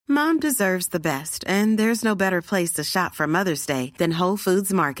Mom deserves the best, and there's no better place to shop for Mother's Day than Whole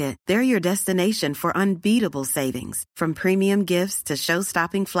Foods Market. They're your destination for unbeatable savings, from premium gifts to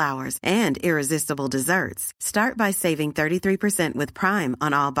show-stopping flowers and irresistible desserts. Start by saving 33% with Prime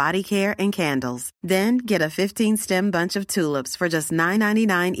on all body care and candles. Then get a 15-stem bunch of tulips for just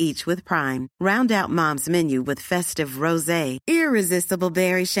 $9.99 each with Prime. Round out Mom's menu with festive rosé, irresistible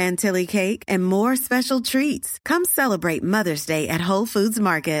berry chantilly cake, and more special treats. Come celebrate Mother's Day at Whole Foods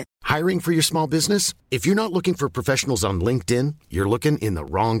Market. Hiring for your small business? If you're not looking for professionals on LinkedIn, you're looking in the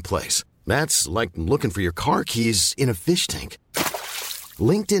wrong place. That's like looking for your car keys in a fish tank.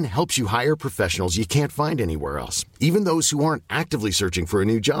 LinkedIn helps you hire professionals you can't find anywhere else, even those who aren't actively searching for a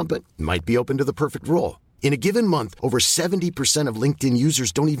new job but might be open to the perfect role. In a given month, over 70% of LinkedIn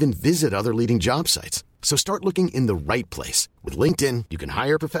users don't even visit other leading job sites. So start looking in the right place. With LinkedIn, you can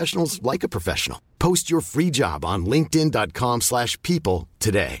hire professionals like a professional. Post your free job on linkedin.com/people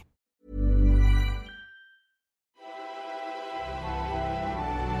today.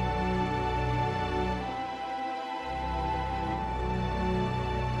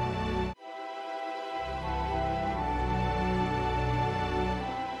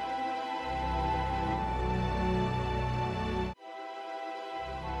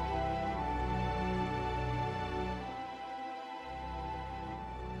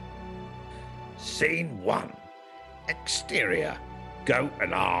 Scene 1. Exterior. Goat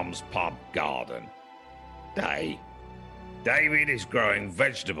and Arms pub garden. Day. David is growing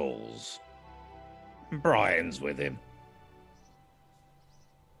vegetables. Brian's with him.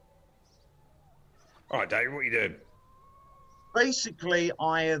 All right, David, what are you doing? Basically,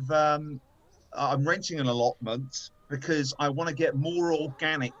 I'm renting an allotment because I want to get more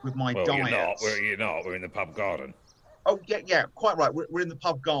organic with my diet. You're not. We're in the pub garden. Oh, yeah, quite right. We're in the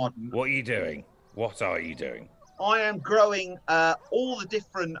pub garden. What are you doing? What are you doing? I am growing all the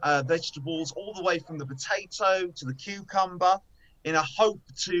different vegetables, all the way from the potato to the cucumber, in a hope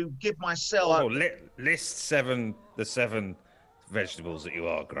to give myself... List the seven vegetables that you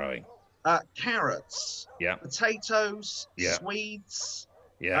are growing. Carrots, yeah, potatoes, yeah, swedes,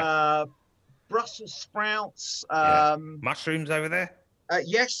 yeah, Brussels sprouts. Mushrooms over there?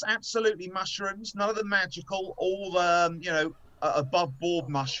 Yes, absolutely, mushrooms. None of them magical, all, above board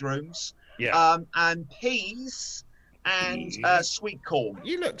mushrooms. Yeah. And peas and sweet corn.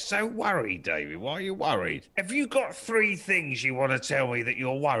 You look so worried, David. Why are you worried? Have you got 3 things you want to tell me that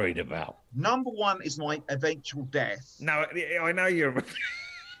you're worried about? Number 1 is my eventual death. No, I know you're...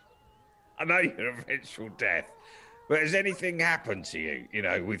 I know your eventual death. But has anything happened to you,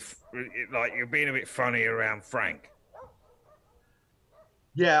 with, like, you're being a bit funny around Frank?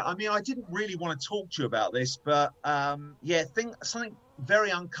 Yeah, I mean, I didn't really want to talk to you about this, but, something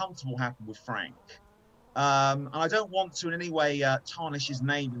very uncomfortable happened with Frank. And I don't want to in any way tarnish his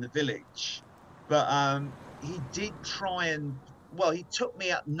name in the village, but he did try and, he took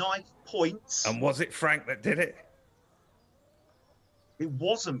me at knife points. And was it Frank that did it? It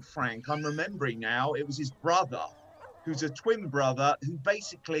wasn't Frank. I'm remembering now. It was his brother, who's a twin brother, who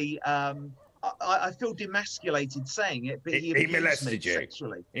basically... I feel demasculated saying it, but he molested you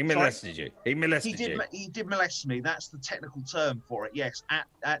sexually. He molested you. He molested you. He did molest me. That's the technical term for it. Yes, at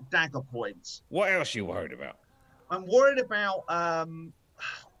dagger points. What else are you worried about? I'm worried about.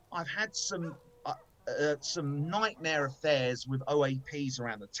 I've had some nightmare affairs with OAPs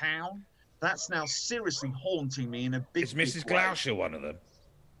around the town. That's now seriously haunting me in a big. Is Mrs. Gloucester one of them?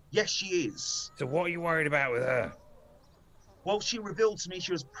 Yes, she is. So what are you worried about with her? Well, she revealed to me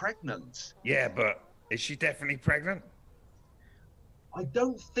she was pregnant. Yeah, but is she definitely pregnant? I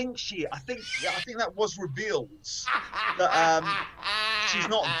don't think she... I think that was revealed. That she's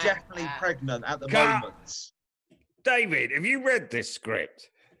not definitely pregnant at the moment. David, have you read this script?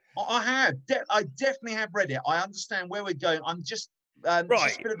 I have. I definitely have read it. I understand where we're going. I'm just...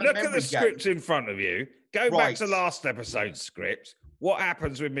 right, look at the script in front of you. Go back to last episode's script. What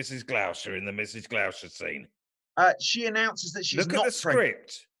happens with Mrs. Gloucester in the Mrs. Gloucester scene? She announces that she's not pregnant. Look at the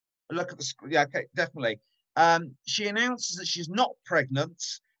script. Look at the script. Yeah, okay, definitely. She announces that she's not pregnant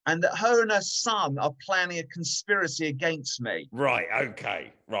and that her and her son are planning a conspiracy against me. Right,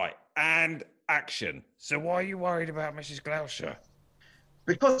 okay, right. And action. So why are you worried about Mrs. Gloucester?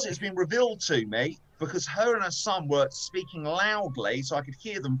 Because it's been revealed to me, because her and her son were speaking loudly so I could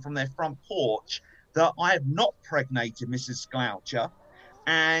hear them from their front porch, that I have not pregnated Mrs. Gloucester.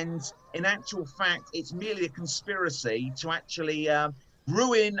 And in actual fact, it's merely a conspiracy to actually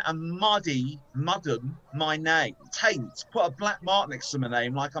ruin and mudden my name. Put a black mark next to my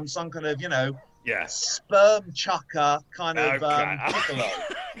name like I'm some kind of, sperm chucker kind of gigolo.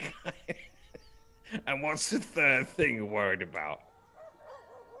 And what's the third thing you're worried about?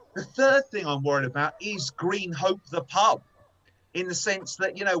 The third thing I'm worried about is Green Hope, the pub, in the sense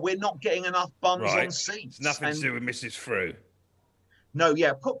that, we're not getting enough bums on seats. It's nothing to do with Mrs. Frew. No,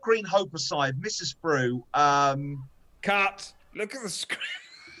 yeah, put Green Hope aside. Mrs. Frew. Cut. Look at the script.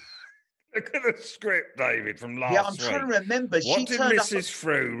 Look at the script, David, from last week. Yeah, I'm trying to remember. What did Mrs.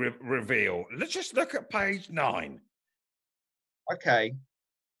 Frew reveal? Let's just look at page 9. Okay.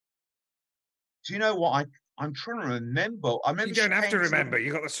 Do you know what? I'm trying to remember. I remember. You don't have to remember.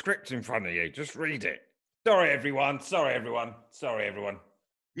 You've got the script in front of you. Just read it. Sorry, everyone.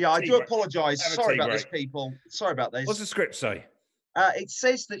 Yeah, I do apologise. Sorry about this, people. Sorry about this. What's the script say? It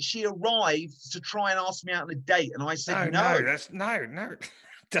says that she arrived to try and ask me out on a date, and I said no. No. It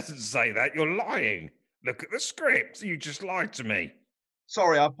doesn't say that. You're lying. Look at the script. You just lied to me.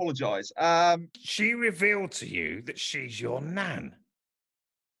 Sorry, I apologise. She revealed to you that she's your nan.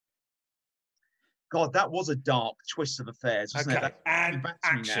 God, that was a dark twist of affairs, wasn't it? And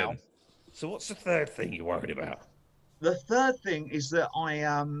action. So what's the third thing you're worried about? The third thing is that I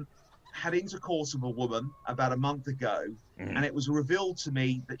had intercourse with a woman about a month ago, and it was revealed to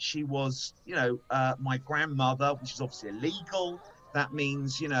me that she was, my grandmother, which is obviously illegal. That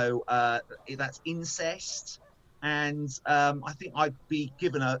means, that's incest. And I think I'd be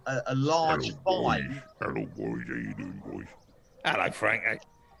given a large fine. Hello, boys. How you doing, boys? Hello, Frank.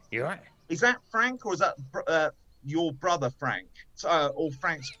 You all right? Is that Frank, or is that your brother, Frank? Or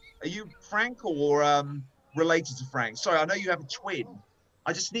Frank's? Are you Frank or related to Frank? Sorry, I know you have a twin.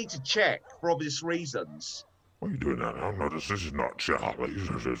 I just need to check for obvious reasons. What are you doing out there? No, this is not Charlie.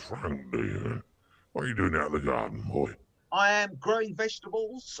 This is Frank, dear. What are you doing out in the garden, boy? I am growing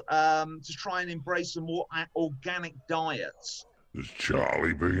vegetables to try and embrace a more organic diet. Has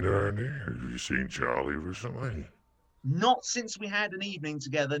Charlie been around here? Have you seen Charlie recently? Not since we had an evening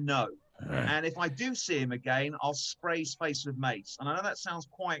together, no. And if I do see him again, I'll spray his face with mace. And I know that sounds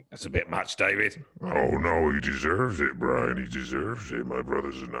quite... That's a bit much, David. Oh, no, he deserves it, Brian. He deserves it. My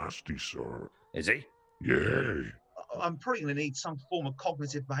brother's a nasty sort. Is he? Yeah. I'm probably going to need some form of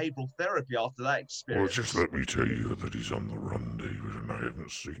cognitive behavioural therapy after that experience. Well, just let me tell you that he's on the run, David, and I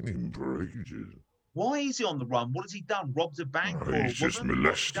haven't seen him for ages. Why is he on the run? What has he done? Robbed a bank or He's just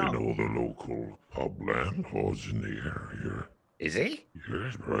molesting all the local pub landlords in the area. Is he?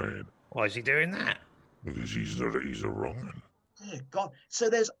 Yes, Brian. Why is he doing that? Because he's a wrong. Dear God. So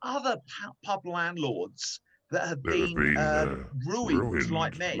there's other pub landlords that have been ruined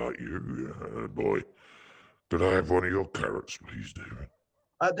like me. Like you, boy. Could I have one of your carrots, please, David?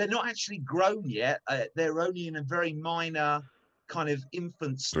 They're not actually grown yet. They're only in a very minor kind of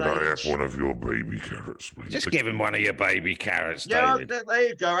infant stage. Could I have one of your baby carrots, please? Just give him one of your baby carrots, David. Yeah, there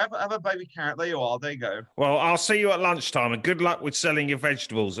you go. Have a baby carrot. There you are. There you go. Well, I'll see you at lunchtime, and good luck with selling your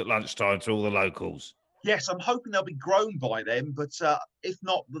vegetables at lunchtime to all the locals. Yes, I'm hoping they'll be grown by then, but if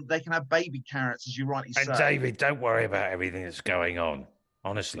not, they can have baby carrots, as you rightly say. And David, don't worry about everything that's going on.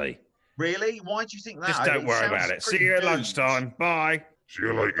 Honestly. Really? Why do you think that? Just don't worry about it. See you at lunchtime. Bye. See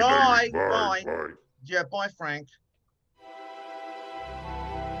you later, bye. David. Bye. Bye. Yeah, bye, Frank.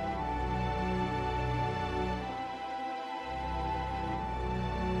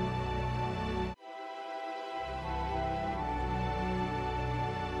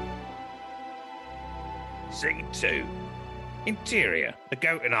 Scene 2. Interior, the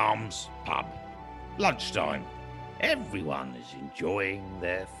Goat and Arms pub. Lunchtime. Everyone is enjoying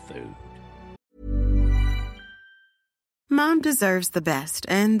their food. Mom deserves the best,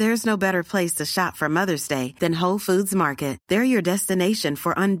 and there's no better place to shop for Mother's Day than Whole Foods Market. They're your destination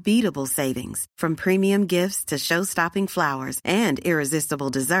for unbeatable savings, from premium gifts to show-stopping flowers and irresistible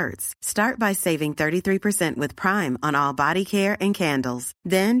desserts. Start by saving 33% with Prime on all body care and candles.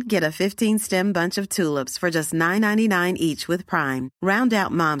 Then get a 15-stem bunch of tulips for just $9.99 each with Prime. Round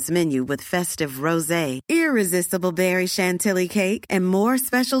out Mom's menu with festive rosé, irresistible berry chantilly cake, and more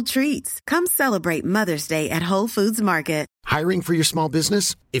special treats. Come celebrate Mother's Day at Whole Foods Market. Hiring for your small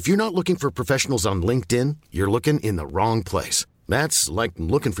business? If you're not looking for professionals on LinkedIn, you're looking in the wrong place. That's like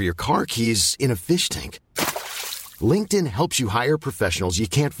looking for your car keys in a fish tank. LinkedIn helps you hire professionals you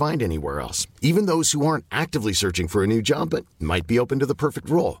can't find anywhere else, even those who aren't actively searching for a new job but might be open to the perfect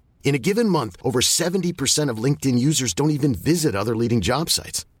role. In a given month, over 70% of LinkedIn users don't even visit other leading job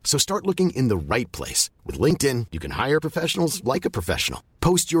sites. So start looking in the right place. With LinkedIn, you can hire professionals like a professional.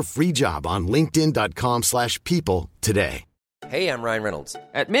 Post your free job on linkedin.com/people today. Hey, I'm Ryan Reynolds.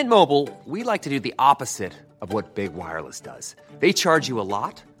 At Mint Mobile, we like to do the opposite of what Big Wireless does. They charge you a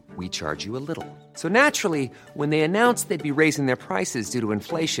lot, we charge you a little. So naturally, when they announced they'd be raising their prices due to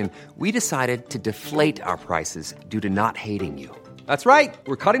inflation, we decided to deflate our prices due to not hating you. That's right.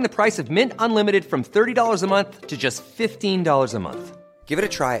 We're cutting the price of Mint Unlimited from $30 a month to just $15 a month. Give it a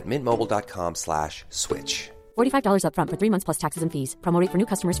try at mintmobile.com/switch. $45 up front for 3 months plus taxes and fees. Promo rate for new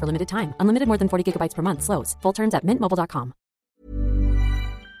customers for limited time. Unlimited more than 40 gigabytes per month. Slows full terms at mintmobile.com.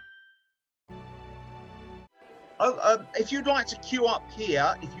 If you'd like to queue up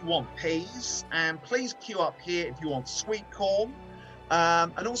here if you want peas, and please queue up here if you want sweet corn,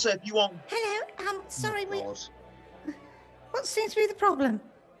 and also if you want... Hello, sorry, Oh, what seems to be the problem?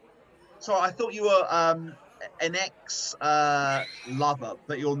 Sorry, I thought you were an ex-lover,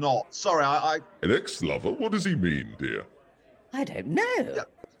 but you're not. Sorry, An ex-lover? What does he mean, dear? I don't know.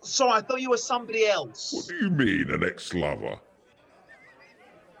 Sorry, I thought you were somebody else. What do you mean, an ex-lover?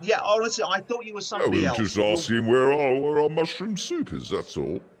 Yeah, honestly, I thought you were somebody else. Just asking where our mushroom soup is, that's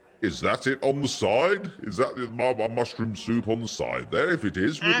all. Is that it on the side? Is that my mushroom soup on the side there? If it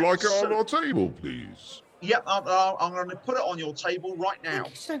is, we'd like it on our table, please. Yep, I'm going to put it on your table right now.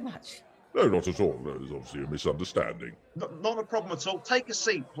 Thank you so much. No, not at all. No, there's obviously a misunderstanding. Not a problem at all. Take a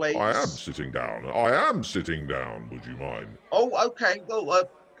seat, please. I am sitting down. Would you mind? Oh, okay. Well,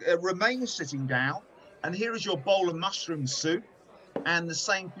 remain sitting down. And here is your bowl of mushroom soup. And the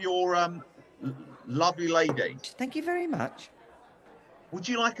same for your lovely lady. Thank you very much. Would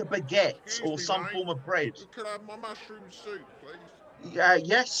you like a baguette or some form of bread? Could I have my mushroom soup, please?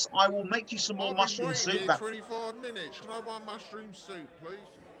 Yes, I will make you some more mushroom soup. I've been waiting 25 minutes. Can I have my mushroom soup, please?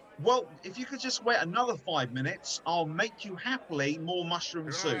 Well, if you could just wait another 5 minutes, I'll make you happily more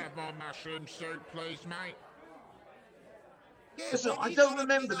mushroom soup. Can I have my mushroom soup, please, mate? Listen, I don't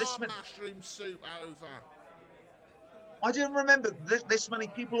remember this many... mushroom soup over. I didn't remember this many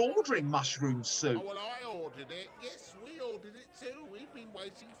people ordering mushroom soup. Oh, well, I ordered it. Yes, we ordered it too. We've been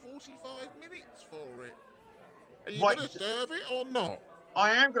waiting 45 minutes for it. Are you going to serve it or not?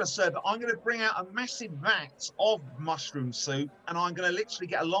 I am going to serve it. I'm going to bring out a massive vat of mushroom soup, and I'm going to literally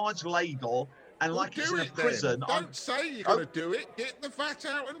get a large ladle, and like it's in a prison... Don't say you're going to do it. Get the vat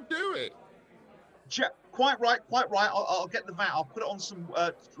out and do it. Quite right. I'll get the vat. I'll put it on some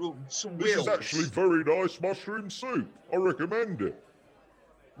wheels. This is actually very nice mushroom soup. I recommend it.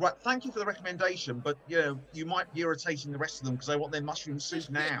 Right, thank you for the recommendation, but you might be irritating the rest of them because they want their mushroom soup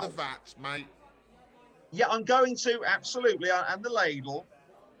now. Get the vats, mate. Yeah, I'm going to, absolutely, and the ladle.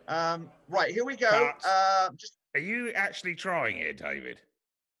 Right, here we go. Are you actually trying it, David?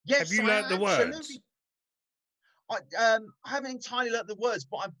 Yes, have you learnt the words? I haven't entirely learnt the words,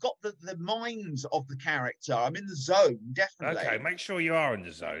 but I've got the mind of the character. I'm in the zone, definitely. Okay, make sure you are in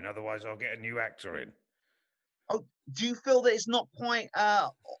the zone, otherwise I'll get a new actor in. Oh, do you feel that it's not quite,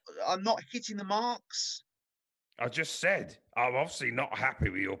 I'm not hitting the marks? I just said, I'm obviously not happy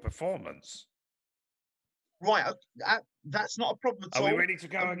with your performance. Right, that's not a problem at all. Are we ready to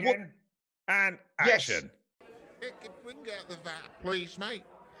go again? And action. Yes. Bring out the vat, please, mate.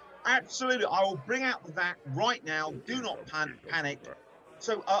 Absolutely, I will bring out the vat right now. Do not panic.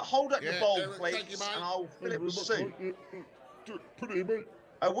 So hold up your bowl, please, and I'll fill it with soup. Put it in, mate.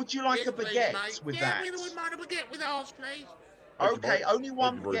 Would you like a baguette with that? Yeah, we would mind a baguette with ours, please. Okay, only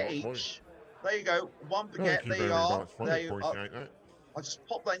one baguette each. There you go, one baguette. There you are. There you are. I'll just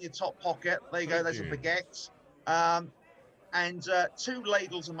pop that in your top pocket. There you go. There's a baguette. And 2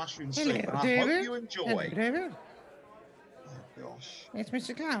 ladles of mushroom soup. And I hope you enjoy. Hello, David. Oh, gosh. It's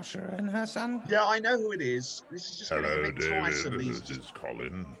Mr. Gloucester and her son. Yeah, I know who it is. This is just getting a bit tiresome. This is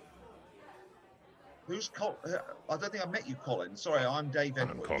Colin. Who's Colin? I don't think I met you, Colin. Sorry, I'm Dave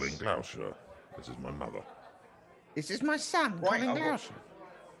Edwards. I'm Colin Gloucester. This is my mother. This is my son, Right, Colin Gloucester.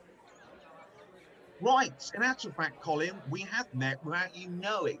 Right, in actual fact, Colin, we have met without you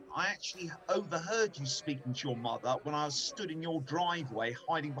knowing. I actually overheard you speaking to your mother when I was stood in your driveway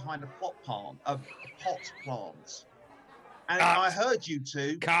hiding behind a pot plant. And I heard you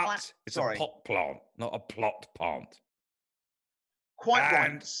two... It's a pot plant, not a plot plant. Quite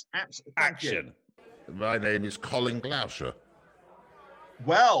and right. Absolutely. Action. My name is Colin Gloucester.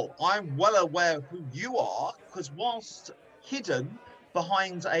 Well, I'm well aware of who you are, because whilst hidden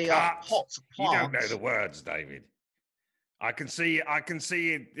behind a pot plant... You don't know the words, David. I can see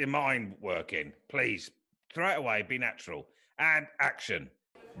your mind working. Please, throw it away, be natural. And action.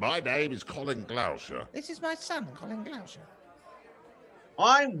 My name is Colin Gloucester. This is my son, Colin Gloucester.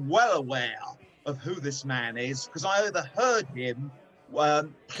 I'm well aware of who this man is, because I overheard him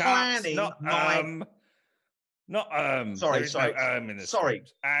planning Sorry. No in the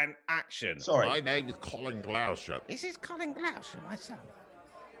script. And action. Sorry. My name is Colin Gloucester. This is Colin Gloucester, my son.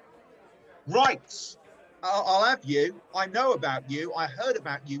 Right. I'll have you. I know about you. I heard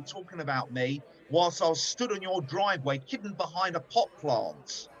about you talking about me whilst I was stood on your driveway hidden behind a pot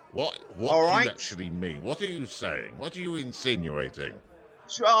plant. What do you actually mean? What are you saying? What are you insinuating?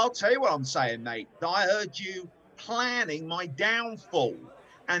 So I'll tell you what I'm saying, mate. I heard you planning my downfall,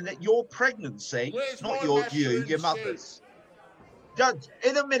 and that your pregnancy, Where's not my your mushroom mother's. Judge,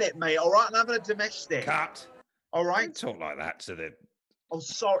 in a minute, mate. All right, I'm having a domestic. Cut. All Don't right. talk like that to the Oh,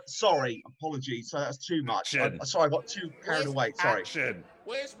 sorry. Apologies. So that's too much. Action. Sorry, I got too carried away. Sorry. action.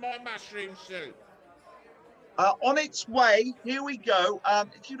 Where's my mushroom soup? On its way. Here we go.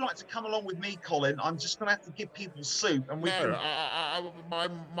 If you'd like to come along with me, Colin, I'm just going to have to give people soup, and we can.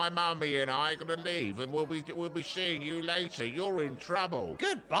 My mummy and I are going to leave, and we'll be seeing you later. You're in trouble.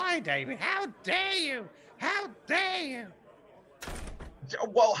 Goodbye, David. How dare you? How dare you?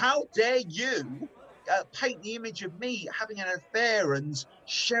 Well, how dare you paint the image of me having an affair and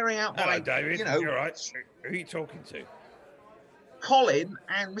sharing out Hello, my, David. you know, You're right. Who are you talking to? Colin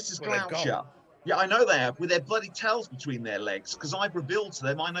and Mrs. Well, they're Gloucester. gone. Yeah, I know they have, with their bloody tails between their legs, because I've revealed to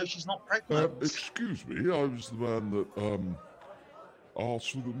them I know she's not pregnant. Excuse me, I was the man that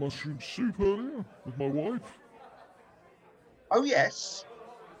asked for the mushroom soup earlier with my wife. Oh, yes.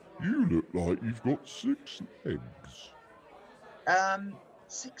 You look like you've got 6 legs.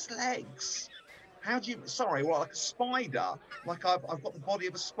 6 legs. How do you? Sorry, what? Like a spider? Like I've got the body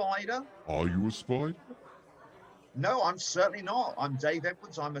of a spider? Are you a spider? No, I'm certainly not. I'm Dave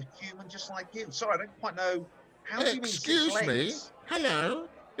Edwards. I'm a human just like you. Sorry, I don't quite know. How do you mean 6 Excuse me. legs? Hello.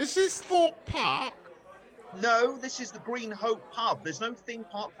 Is this Thorpe Park? No, this is the Green Hope pub. There's no theme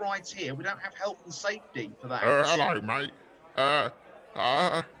park rides here. We don't have health and safety for that. Hello, mate.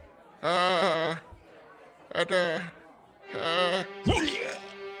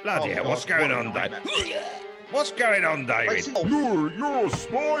 Bloody hell, God, what's going what a on, David? nightmare. What's going on, David? You're a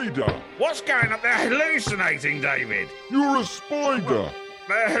spider. What's going on? They're hallucinating, David. You're a spider.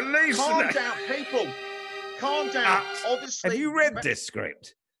 They're Calm hallucinating. down, people. Calm down. Obviously, Have you read this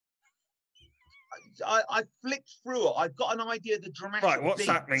script? I flicked through it. I've got an idea of the dramatic Right, what's beats,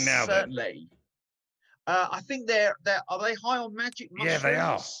 happening now, then? certainly. I think they're are they high on magic mushrooms? Yeah, they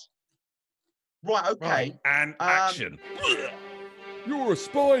are. Right, okay. Right, and action. You're a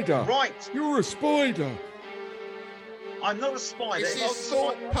spider. Right. You're a spider. I'm not a spider. Is If I was this a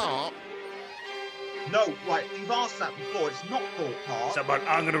Thorpe spider- Park? No, right. You've asked that before. It's not Thorpe Park. Someone,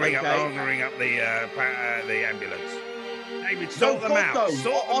 I'm going to ring up. Okay. I'm going to ring up the ambulance. David, No, sort them God, out. no.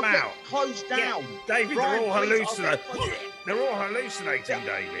 Sort I'll them get out. closed down. David, Brian, they're all please, I'll get hallucinating. They're all hallucinating,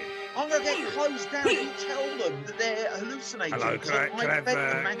 David. I'm going to get closed down. You tell them that they're hallucinating. Hello, because can I I've fed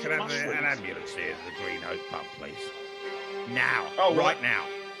them have, magic can I have mushrooms. an ambulance here at the Green Hope pub, please? Now. Oh, right right. now.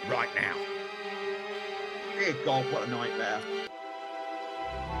 Right now. Dear God, what a nightmare.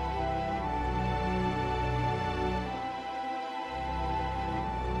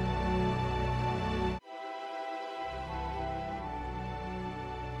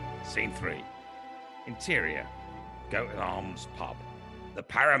 Scene 3. Interior. Goat Arms pub. The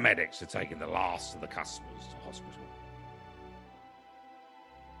paramedics are taking the last of the customers to hospital.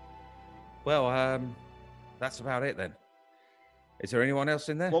 Well, that's about it then. Is there anyone else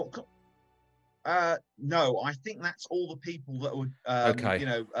in there? Well, no, I think that's all the people that were, Okay.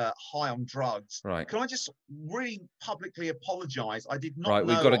 high on drugs. Right. Can I just really publicly apologise? I did not Right,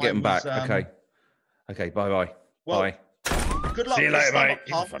 know we've got to I get them back. was, Okay. Okay, bye-bye. well, Bye. Good luck See you with later, the mate. stomach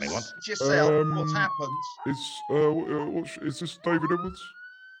He's a funny pumps. one. Giselle, what's happened? Is this David Edwards?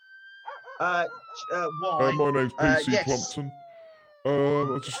 Why? My name's PC yes. Plumpton.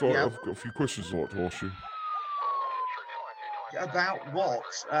 I just thought Yeah. I've got a few questions I'd like to ask you. About what?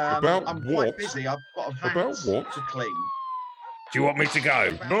 About I'm what? quite busy. I've got a vat About what? to clean. Do you want me to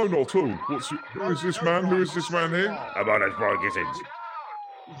go? No, not at all. Who is this man? Who is this man here? My name's Brian Gittins.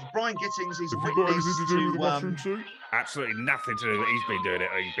 Brian Gittings, he's Have you got witness anything to do with the to mushroom soup? Absolutely nothing to do with it. He's been doing it.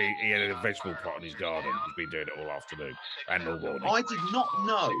 He had a vegetable plot in his garden. He's been doing it all afternoon and all morning. I did not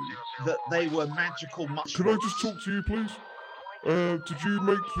know that they were magical mushrooms. Can I just talk to you, please? Did you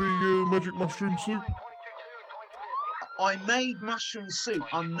make the magic mushroom soup? I made mushroom soup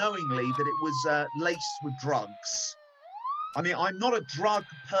unknowingly that it was laced with drugs. I mean, I'm not a drug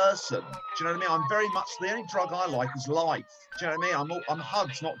person. Do you know what I mean? I'm very much, the only drug I like is life. Do you know what I mean? I'm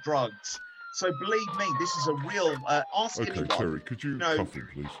hugs, not drugs. So believe me, this is a real, ask Okay, anyone. Terry, could you No. cuff him,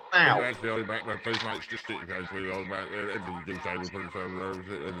 please? Now,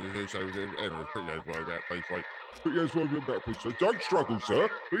 Put your hands behind your back, please, sir. Don't struggle, sir.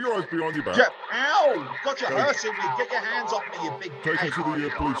 Put your hands behind your back. ow! Got your No. hurting me. Get your hands off me, you big Take him pig. to the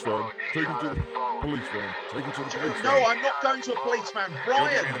police van. Take him to the police van. Take him to the police van. No, I'm not going to a policeman. Brian,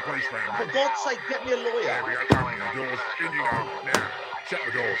 Get in the police van. for God's sake, get me a There lawyer. we go. Open the doors. In you go. Now, shut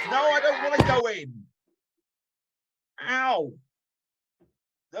the doors. No, I don't want to go in. Ow.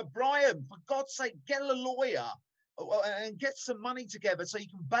 Brian, for God's sake, get a lawyer. and get some money together so you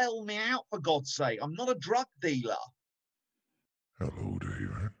can bail me out, for God's sake. I'm not a drug dealer. Hello,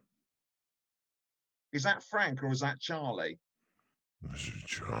 David. Is that Frank or is that Charlie? This is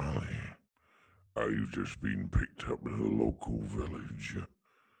Charlie. I've just been picked up in a local village,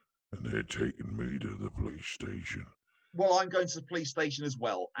 and they're taking me to the police station. Well, I'm going to the police station as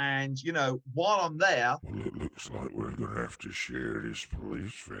well. And, you know, while I'm there... Well, it looks like we're going to have to share this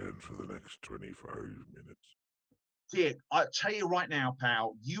police van for the next 25 minutes. Dick, I tell you right now,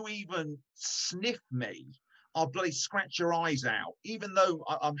 pal, you even sniff me, I'll bloody scratch your eyes out. Even though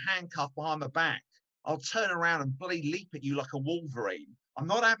I'm handcuffed behind my back, I'll turn around and bloody leap at you like a Wolverine. I'm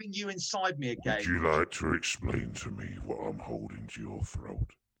not having you inside me again. Would you like to explain to me what I'm holding to your throat?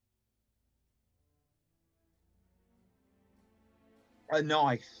 A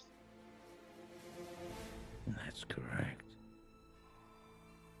knife. That's correct.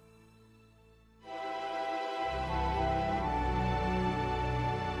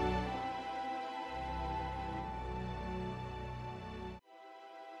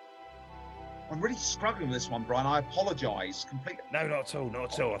 I'm really struggling with this one, Brian. I apologise completely. No, not at all,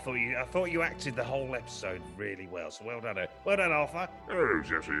 not at all. I thought you acted the whole episode really well. So well done, Arthur. Oh, it's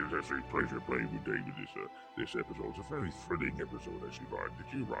absolutely a pleasure playing with David this episode. It's a very thrilling episode, actually, Brian.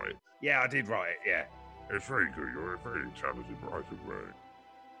 Did you write it? Yeah, I did write it, yeah. It's very good. You're a very talented writer, Brian.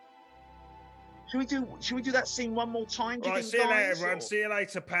 Should we do that scene one more time? Right, see you later, everyone. See you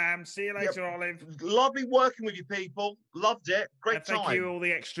later, Pam. See you later, Olive. Lovely working with you people. Loved it. Great time. Thank you, all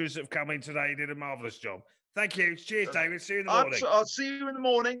the extras that have come in today. You did a marvellous job. Thank you. Cheers, David. See you in the morning. I'll see you in the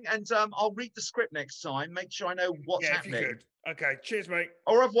morning, and I'll read the script next time. Make sure I know what's happening. If you could. Okay, cheers, mate.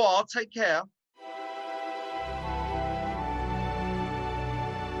 Au revoir. Take care.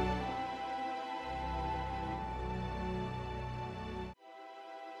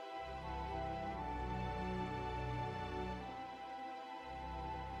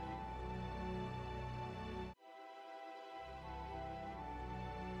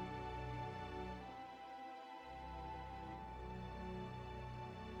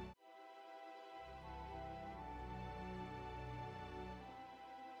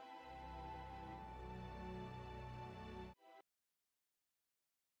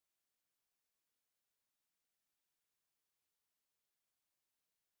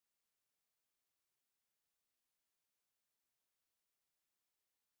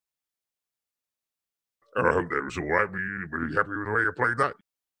 I hope that was all right. Were you happy with the way you played that?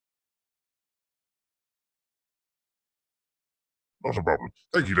 Not a problem.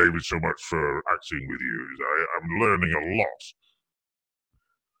 Thank you, David, so much for acting with you. I'm learning a lot.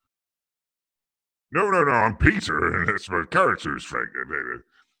 No, I'm Peter, and that's my character's Frank. Do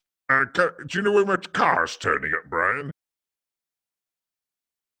you know when my car's turning up, Brian?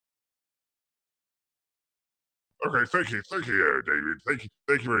 Okay, thank you, David. Thank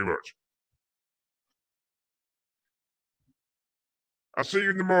you very much. I'll see you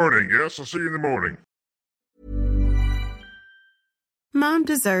in the morning, yes? I'll see you in the morning. Mom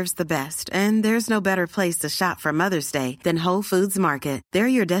deserves the best, and there's no better place to shop for Mother's Day than Whole Foods Market. They're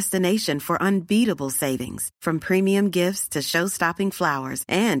your destination for unbeatable savings, from premium gifts to show-stopping flowers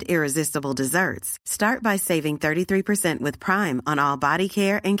and irresistible desserts. Start by saving 33% with Prime on all body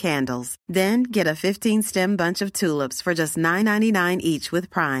care and candles. Then get a 15-stem bunch of tulips for just $9.99 each with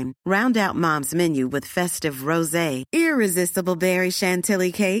Prime. Round out Mom's menu with festive rosé, irresistible berry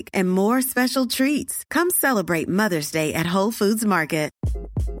chantilly cake, and more special treats. Come celebrate Mother's Day at Whole Foods Market.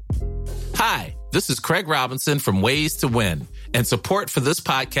 Hi, this is Craig Robinson from Ways to Win, and support for this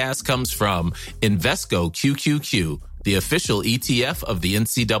podcast comes from Invesco QQQ, the official ETF of the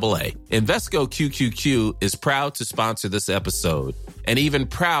NCAA. Invesco QQQ is proud to sponsor this episode, and even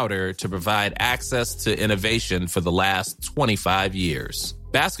prouder to provide access to innovation for the last 25 years.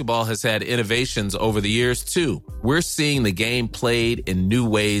 Basketball has had innovations over the years, too. We're seeing the game played in new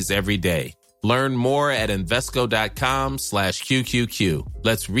ways every day. Learn more at Invesco.com/QQQ.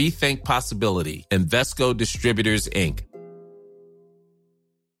 Let's rethink possibility. Invesco Distributors, Inc.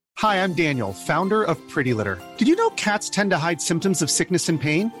 Hi, I'm Daniel, founder of Pretty Litter. Did you know cats tend to hide symptoms of sickness and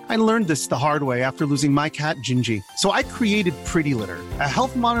pain? I learned this the hard way after losing my cat, Gingy. So I created Pretty Litter, a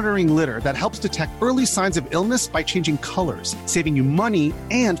health monitoring litter that helps detect early signs of illness by changing colors, saving you money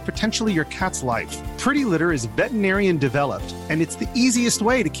and potentially your cat's life. Pretty Litter is veterinarian developed, and it's the easiest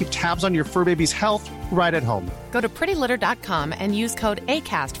way to keep tabs on your fur baby's health right at home. Go to prettylitter.com and use code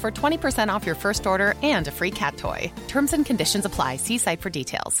ACAST for 20% off your first order and a free cat toy. Terms and conditions apply. See site for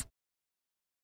details.